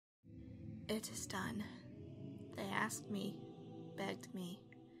It is done. They asked me, begged me,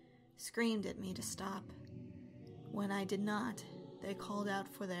 screamed at me to stop. When I did not, they called out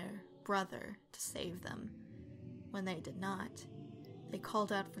for their brother to save them. When they did not, they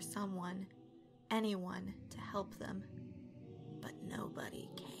called out for someone, anyone, to help them. But nobody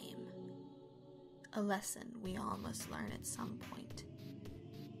came. A lesson we all must learn at some point.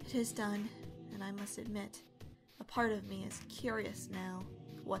 It is done, and I must admit, a part of me is curious now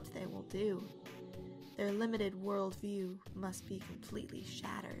what they will do. Their limited worldview must be completely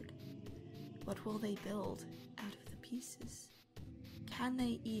shattered. What will they build out of the pieces? Can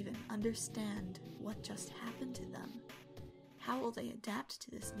they even understand what just happened to them? How will they adapt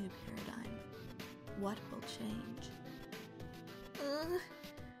to this new paradigm? What will change?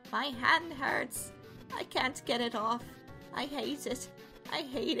 My hand hurts. I can't get it off. I hate it. I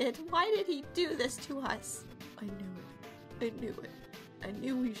hate it. Why did he do this to us? I knew it. I knew it. I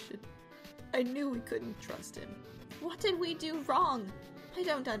knew we should. I knew we couldn't trust him. What did we do wrong? I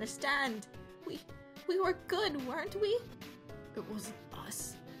don't understand. We were good, weren't we? It wasn't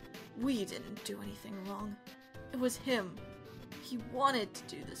us. We didn't do anything wrong. It was him. He wanted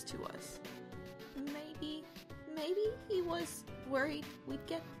to do this to us. Maybe he was worried we'd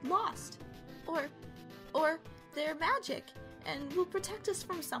get lost. Or they're magic and will protect us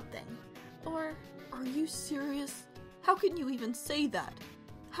from something. Or... Are you serious? How can you even say that?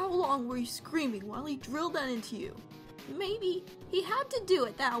 How long were you screaming while he drilled that into you? Maybe he had to do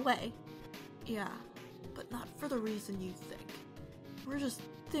it that way. Yeah, but not for the reason you think. We're just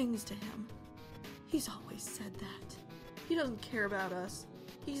things to him. He's always said that. He doesn't care about us.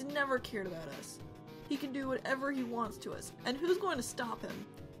 He's never cared about us. He can do whatever he wants to us, and who's going to stop him?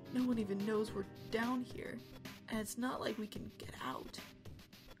 No one even knows we're down here, and it's not like we can get out.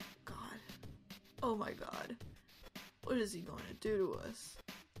 God. Oh my God. What is he going to do to us?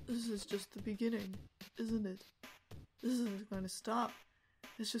 This is just the beginning, isn't it? This isn't going to stop.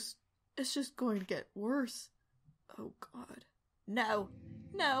 It's just going to get worse. Oh God. No.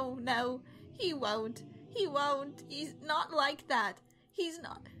 He won't. He's not like that. He's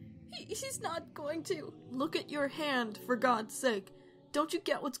not going to. Look at your hand, for God's sake. Don't you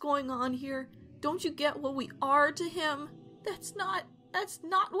get what's going on here? Don't you get what we are to him? That's not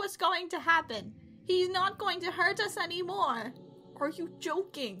what's going to happen. He's not going to hurt us anymore. Are you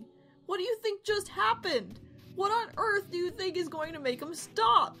joking? What do you think just happened? What on earth do you think is going to make him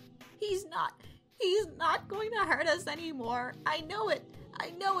stop? He's not going to hurt us anymore. I know it.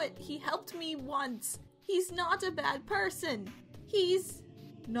 He helped me once. He's not a bad person. He's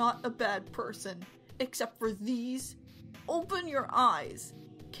not a bad person, except for these. Open your eyes.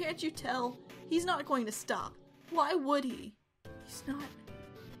 Can't you tell? He's not going to stop. Why would he?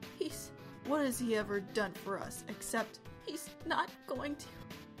 What has he ever done for us, except he's not going to.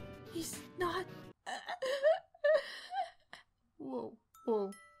 He's not. Whoa,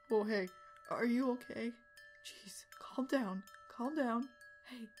 hey, are you okay? Jeez, calm down.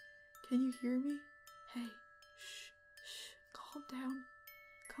 Hey, can you hear me? Hey, shh, calm down.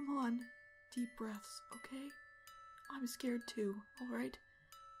 Come on, deep breaths, okay? I'm scared too, alright?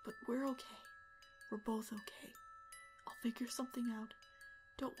 But we're okay. We're both okay. I'll figure something out.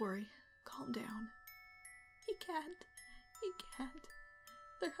 Don't worry, calm down. He can't.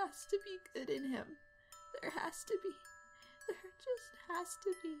 There has to be good in him. There just has to be.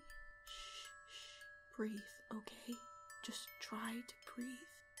 Shh. Breathe, okay? Just try to breathe.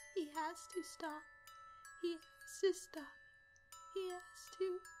 He has to stop.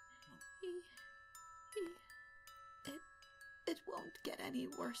 It won't get any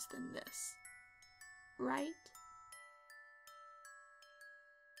worse than this. Right?